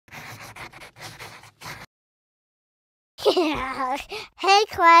Hey,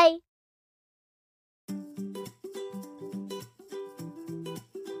 Clay.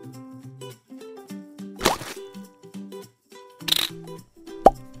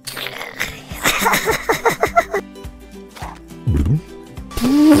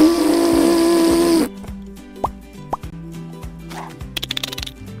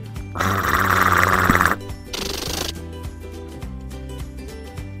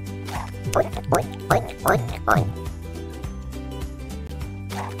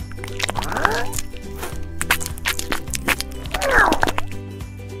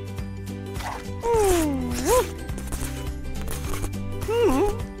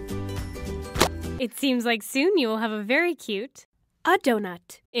 It seems like soon you will have a very cute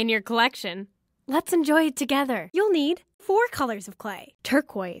donut in your collection. Let's enjoy it together. You'll need 4 colors of clay: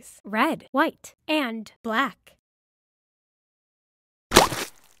 turquoise, red, white, and black.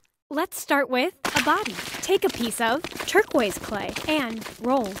 Let's start with a body. Take a piece of turquoise clay and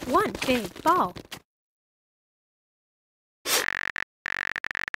roll one big ball.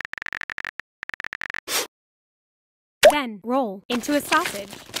 Then roll into a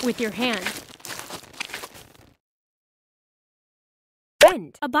sausage with your hand.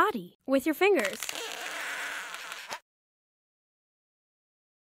 Bend a body with your fingers.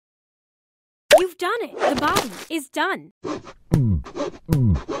 You've done it! The body is done.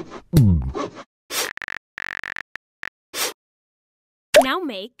 Now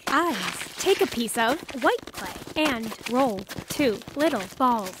make eyes. Take a piece of white clay and roll 2 little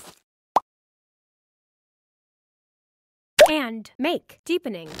balls. And make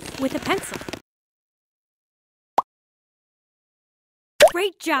deepenings with a pencil.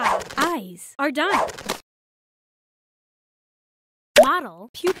 Great job! Eyes are done. Model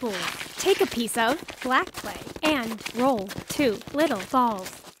pupils. Take a piece of black clay and roll 2 little balls.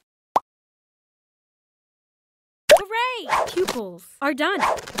 Hooray! Pupils are done.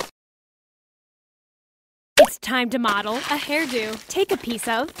 It's time to model a hairdo. Take a piece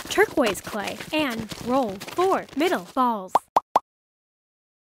of turquoise clay and roll 4 middle balls.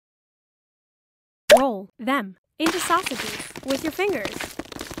 Roll them into sausages with your fingers.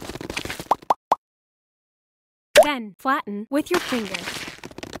 Then flatten with your finger.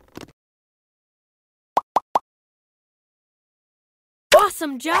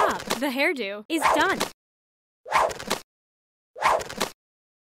 Awesome job! The hairdo is done.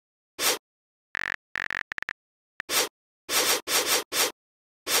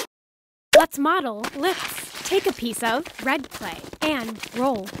 Let's model lips. Take a piece of red clay and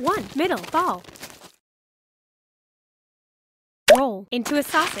roll 1 middle ball. Roll into a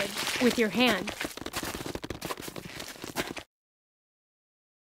sausage with your hand.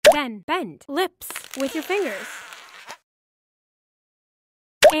 Then bend lips with your fingers.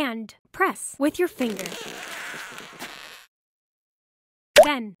 And press with your finger.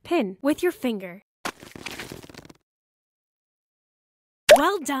 Then pin with your finger.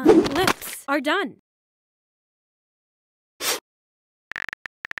 Well done! Lips are done.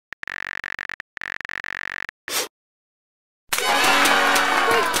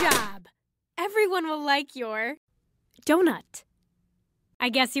 Great job! Everyone will like your donut. I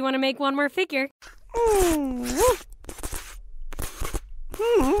guess you want to make one more figure.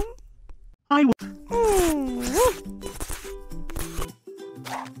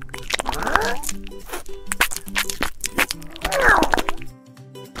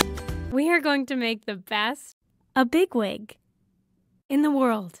 We are going to make the best a bigwig in the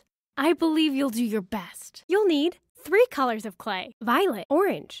world. I believe you'll do your best. You'll need 3 colors of clay: violet,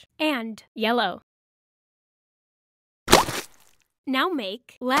 orange, and yellow. Now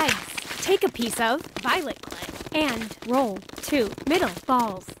make legs. Take a piece of violet clay and roll 2 middle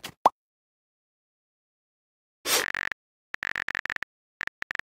balls.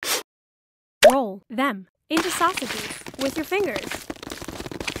 Roll them into sausages with your fingers.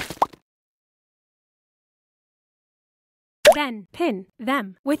 Then pin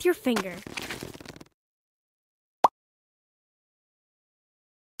them with your finger.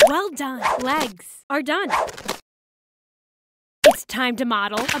 Well done! Legs are done. It's time to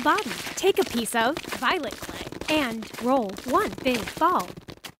model a body. Take a piece of violet clay and roll 1 big ball.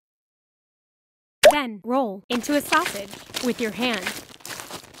 Then roll into a sausage with your hand.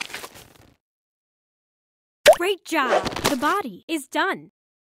 Great job! The body is done.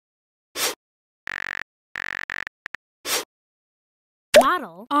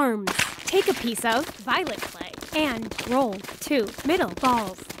 Model arms. Take a piece of violet clay and roll 2 middle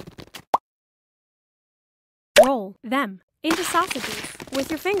balls. Roll them into sausages with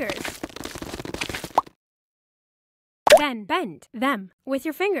your fingers. Then bend them with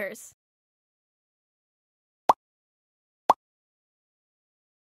your fingers.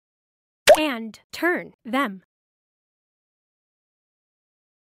 and turn them.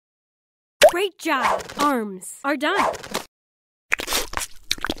 Great job! Arms are done.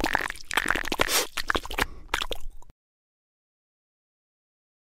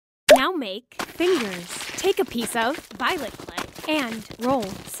 Now make fingers. Take a piece of violet clay and roll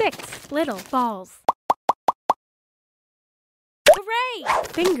 6 little balls. Hooray!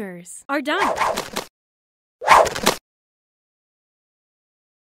 Fingers are done.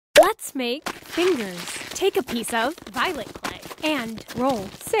 Let's make fingers. Take a piece of violet clay and roll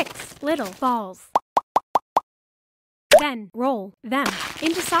 6 little balls. Then roll them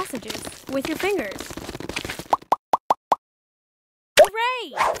into sausages with your fingers.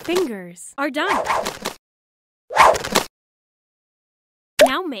 Hooray! Fingers are done.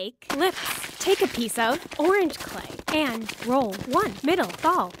 Now make lips. Take a piece of orange clay and roll 1 middle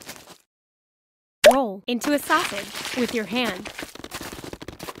ball. Roll into a sausage with your hand.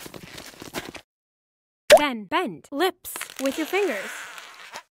 Then bend lips with your fingers.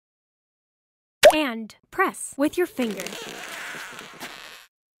 And press with your finger.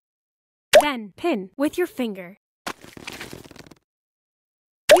 Then pin with your finger.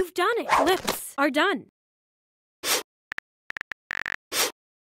 You've done it! Lips are done.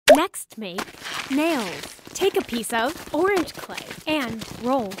 Next make nails. Take a piece of orange clay and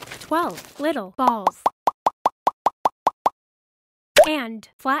roll 12 little balls. And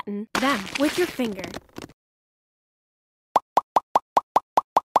flatten them with your finger.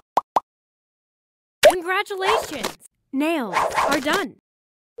 Congratulations! Nails are done.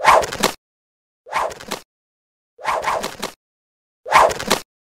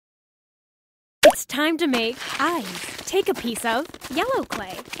 It's time to make eyes. Take a piece of yellow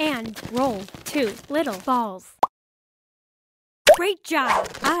clay and roll 2 little balls. Great job!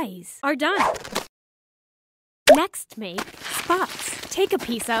 Eyes are done. Next make spots. Take a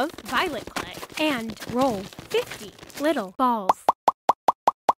piece of violet clay and roll 50 little balls.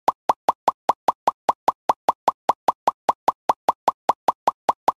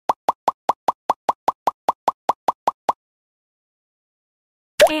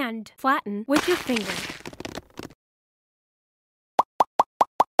 And flatten with your finger.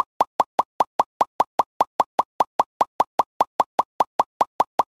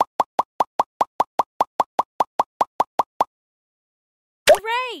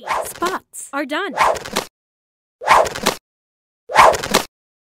 Hooray! Spots are done.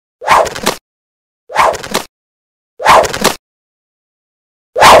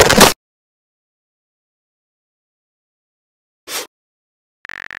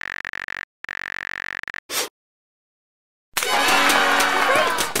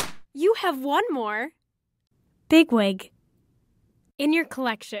 You have one more bigwig in your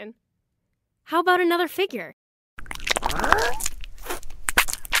collection. How about another figure?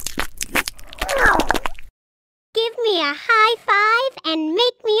 Give me a high five and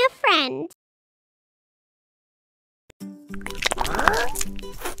make me a friend.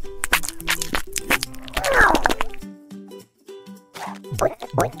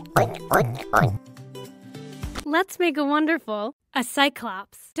 Let's make a wonderful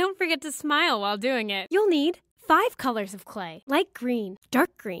cyclops. Don't forget to smile while doing it. You'll need 5 colors of clay: light green,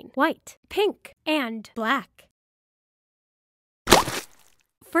 dark green, white, pink, and black.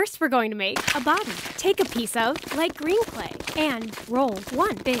 First, we're going to make a body. Take a piece of light green clay and roll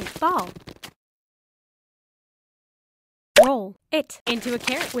 1 big ball. Roll it into a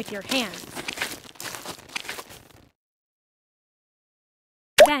carrot with your hands.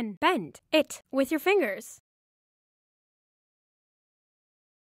 Then bend it with your fingers.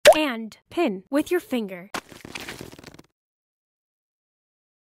 And pin with your finger.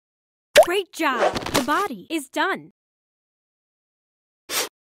 Great job! The body is done.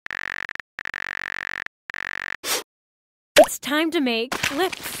 It's time to make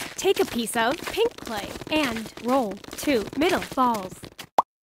lips. Take a piece of pink clay and roll 2 middle balls.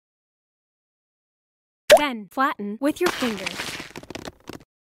 Then flatten with your finger.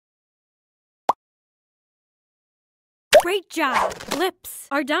 Great job! Lips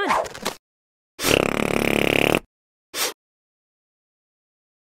are done.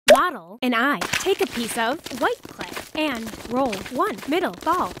 Model an eye. Take a piece of white clay and roll 1 middle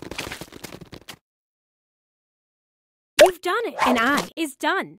ball. You've done it! An eye is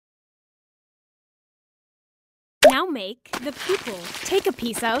done. Now make the pupil. Take a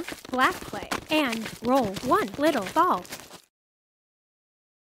piece of black clay and roll 1 little ball.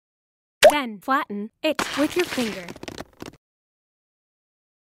 Then flatten it with your finger.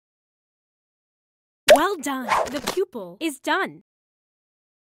 Well done! The pupil is done.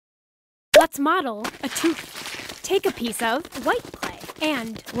 Let's model a tooth. Take a piece of white clay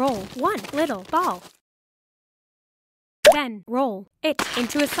and roll one little ball. Then roll it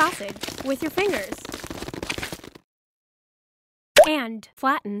into a sausage with your fingers. And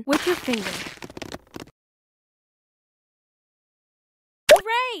flatten with your finger.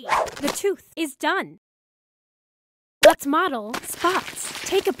 Hooray! The tooth is done. Let's model spots.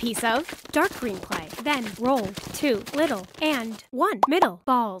 Take a piece of dark green clay, then roll 2 little and 1 middle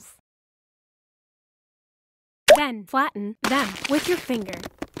balls. Then flatten them with your finger.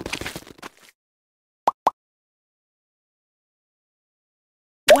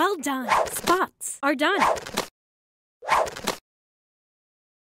 Well done! Spots are done.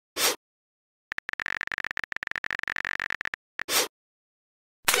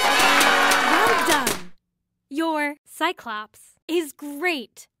 Well done! Your Cyclops is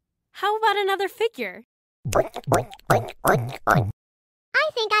great. How about another figure? I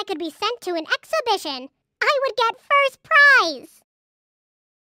think I could be sent to an exhibition. I would get first prize.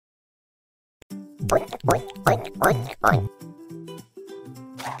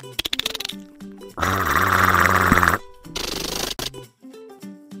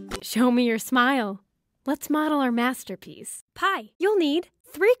 Show me your smile. Let's model our masterpiece. Pie, you'll need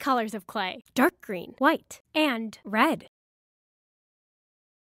 3 colors of clay: dark green, white, and red.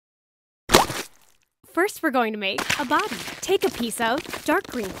 First, we're going to make a body. Take a piece of dark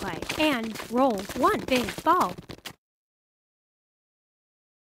green clay and roll 1 big ball.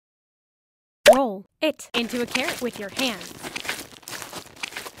 Roll it into a carrot with your hands.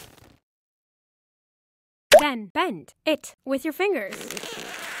 Then bend it with your fingers.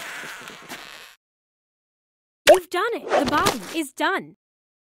 You've done it! The body is done.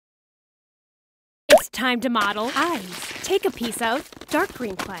 It's time to model eyes. Take a piece of dark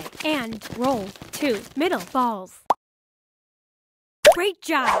green clay and roll 2 middle balls. Great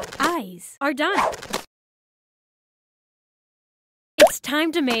job! Eyes are done. It's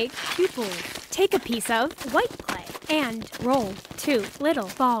time to make pupils. Take a piece of white clay and roll 2 little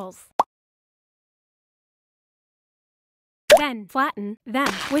balls. Then flatten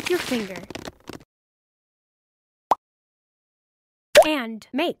them with your finger. And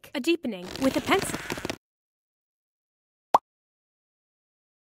make a deepening with a pencil.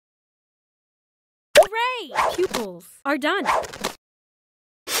 Hooray! Pupils are done.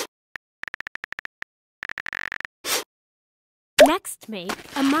 Next, make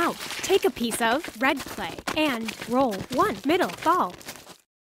a mouth. Take a piece of red clay and roll 1 middle ball.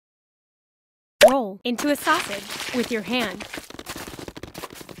 Roll into a sausage with your hand.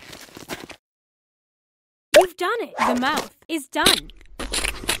 You've done it! The mouth is done.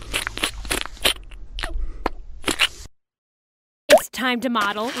 It's time to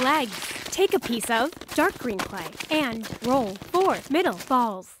model legs. Take a piece of dark green clay and roll 4 middle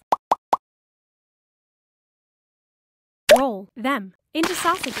balls. Roll them into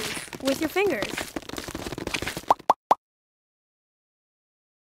sausages with your fingers.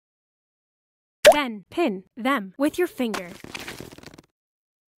 Then pin them with your finger.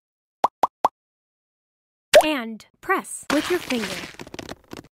 And press with your finger.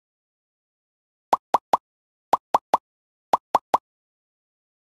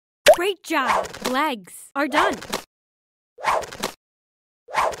 Great job! Legs are done.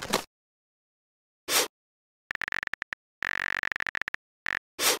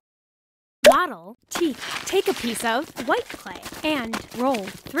 Model teeth. Take a piece of white clay and roll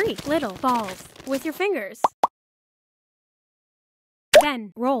 3 little balls with your fingers.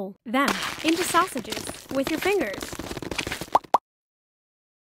 Then roll them into sausages with your fingers.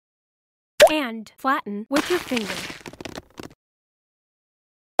 And flatten with your finger.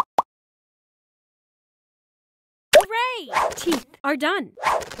 Hooray! Teeth are done.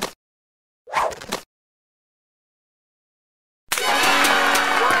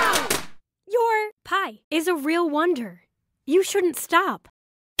 Wow! Your pie is a real wonder. You shouldn't stop.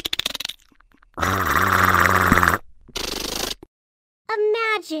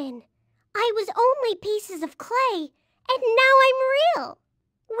 Imagine, I was only pieces of clay, and now I'm real.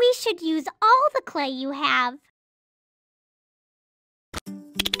 We should use all the clay you have.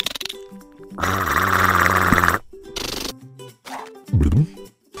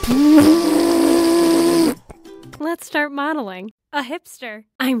 Let's start modeling. A hipster.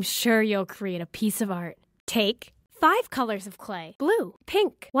 I'm sure you'll create a piece of art. Take 5 colors of clay: blue,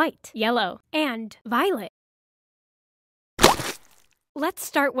 pink, white, yellow, and violet. Let's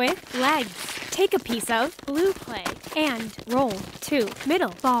start with legs. Take a piece of blue clay and roll 2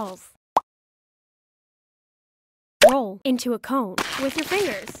 middle balls. Roll into a cone with your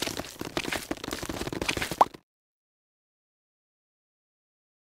fingers.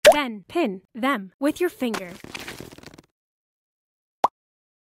 Then pin them with your finger.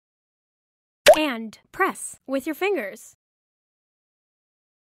 and press with your fingers.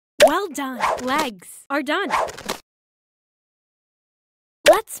 Well done! Legs are done.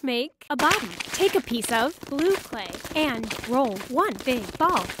 Let's make a body. Take a piece of blue clay and roll one big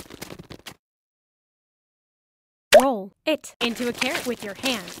ball. Roll it into a carrot with your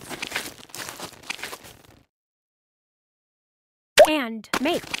hands. And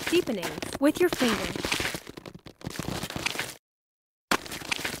make deepenings with your fingers.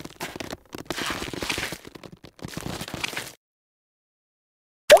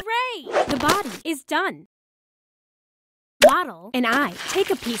 Hooray! The body is done. Model and I take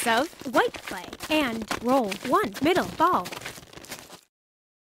a piece of white clay and roll one middle ball.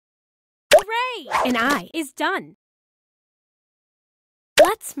 Hooray! An eye is done.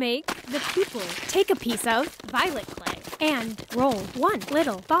 Let's make the pupil. Take a piece of violet clay and roll one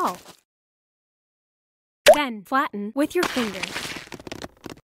little ball. Then flatten with your fingers.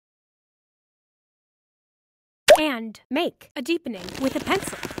 And make a deepening with a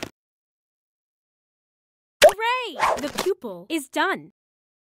pencil. Hooray! The pupil is done.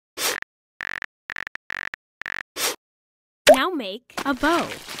 Now make a bow.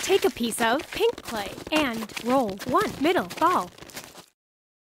 Take a piece of pink clay and roll one middle ball.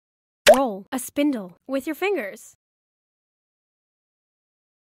 Roll a spindle with your fingers.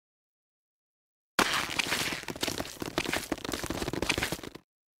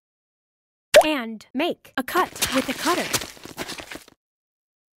 And make a cut with a cutter.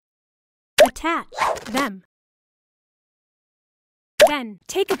 Attach them. Then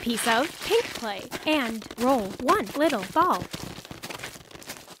take a piece of pink clay and roll one little ball.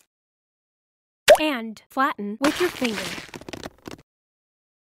 And flatten with your finger.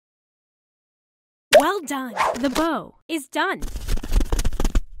 Well done! The bow is done.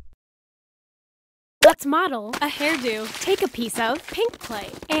 Let's model a hairdo. Take a piece of pink clay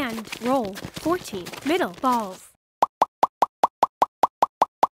and roll 14 middle balls.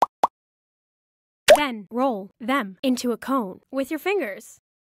 Then roll them into a cone with your fingers.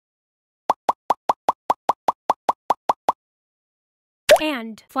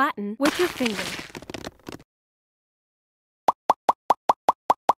 And flatten with your finger.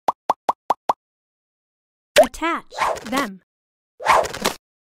 Attach them.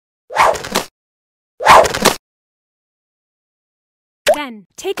 Then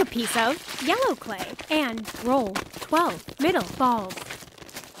take a piece of yellow clay and roll 12 middle balls.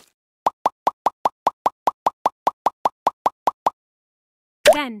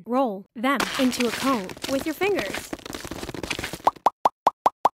 Then roll them into a cone with your fingers.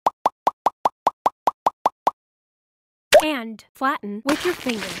 And flatten with your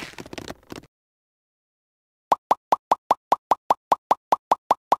finger.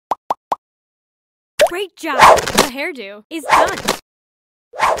 Great job! The hairdo is done.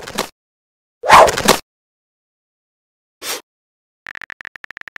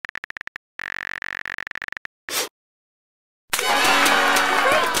 Great!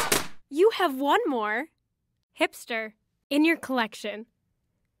 You have one more hipster in your collection.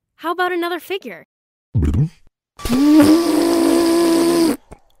 How about another figure?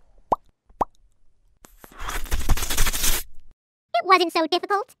 It wasn't so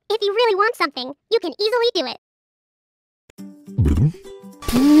difficult. If you really want something, you can easily do it.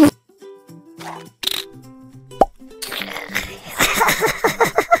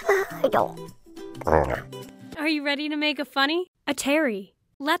 Are you ready to make a funny? A Terry.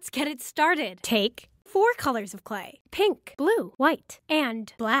 Let's get it started. Take 4 colors of clay. Pink, blue, white,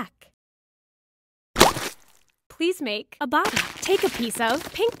 and black. Please make a body. Take a piece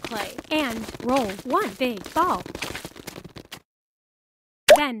of pink clay and roll one big ball.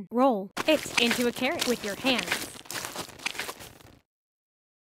 Then roll it into a carrot with your hands.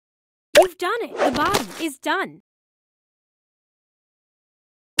 You've done it! The body is done.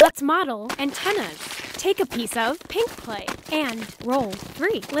 Let's model antennas. Take a piece of pink clay and roll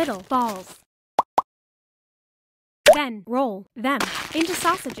 3 little balls. Then roll them into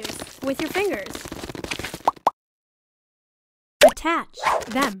sausages with your fingers. Attach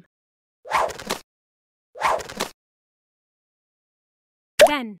them.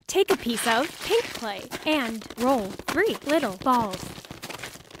 Then take a piece of pink clay and roll 3 little balls.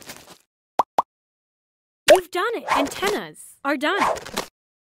 You've done it! Antennas are done.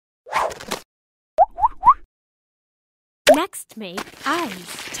 Next, make eyes.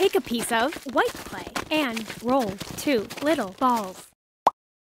 Take a piece of white clay and roll 2 little balls.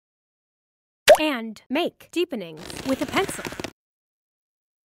 And make deepenings with a pencil.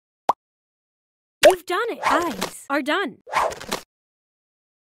 You've done it! Eyes are done.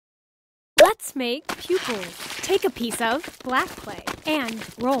 Let's make pupils. take a piece of black clay and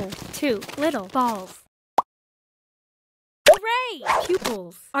roll 2 little balls. Hooray!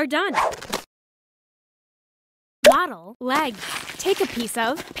 Pupils are done. Model legs. Take a piece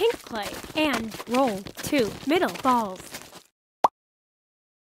of pink clay and roll 2 middle balls.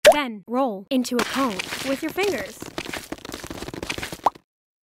 Then roll into a cone with your fingers.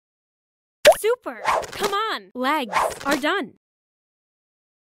 Super! Come on! Legs are done.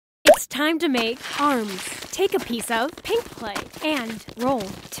 It's time to make arms. Take a piece of pink clay and roll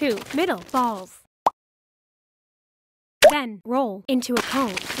 2 middle balls. Then roll into a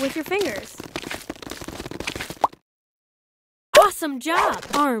cone with your fingers. Awesome job!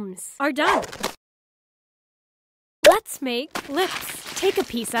 Arms are done. Let's make lips. Take a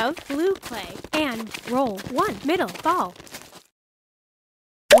piece of blue clay and roll 1 middle ball.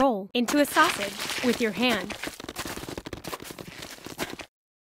 Roll into a sausage with your hand.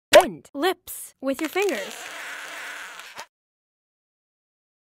 Bend lips with your fingers.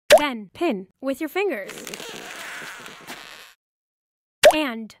 Then pin with your fingers.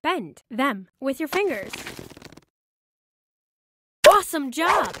 And bend them with your fingers. Awesome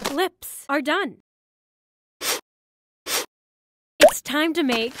job! Lips are done. It's time to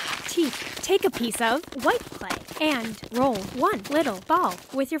make teeth. Take a piece of white clay and roll 1 little ball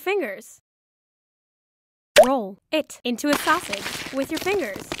with your fingers. Roll it into a sausage with your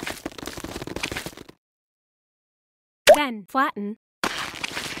fingers. Then flatten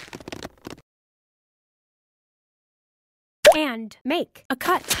and make a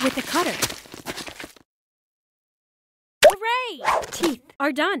cut with a cutter. Hooray! Teeth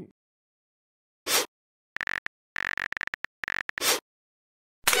are done.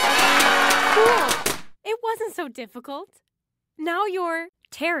 Cool! It wasn't so difficult. Now you're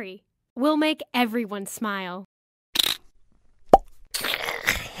Terry. We'll make everyone smile.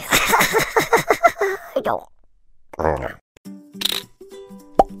 I don't.